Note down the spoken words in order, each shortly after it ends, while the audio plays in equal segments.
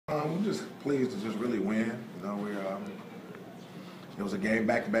We're just pleased to just really win. It was a game,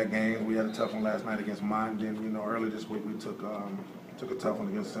 back-to-back games. We had a tough one last night against Mont. Then, early this week we took a tough one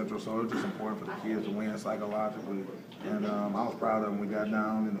against Central. So it was just important for the kids to win psychologically. And I was proud of them. We got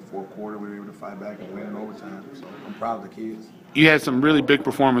down in the fourth quarter. We were able to fight back and win in overtime. So I'm proud of the kids. You had some really big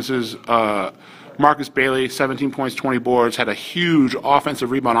performances. Marcus Bailey, 17 points, 20 boards, had a huge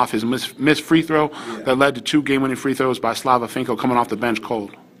offensive rebound off his missed free throw that led to 2 game-winning free throws by Slava Finko coming off the bench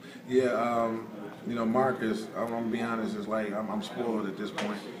cold. Yeah, Marcus, I'm going to be honest, it's like I'm spoiled at this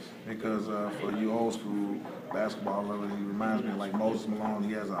point because for you old school basketball lovers, he reminds me of like Moses Malone.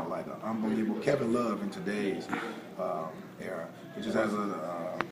 He has an unbelievable Kevin Love in today's era. He just has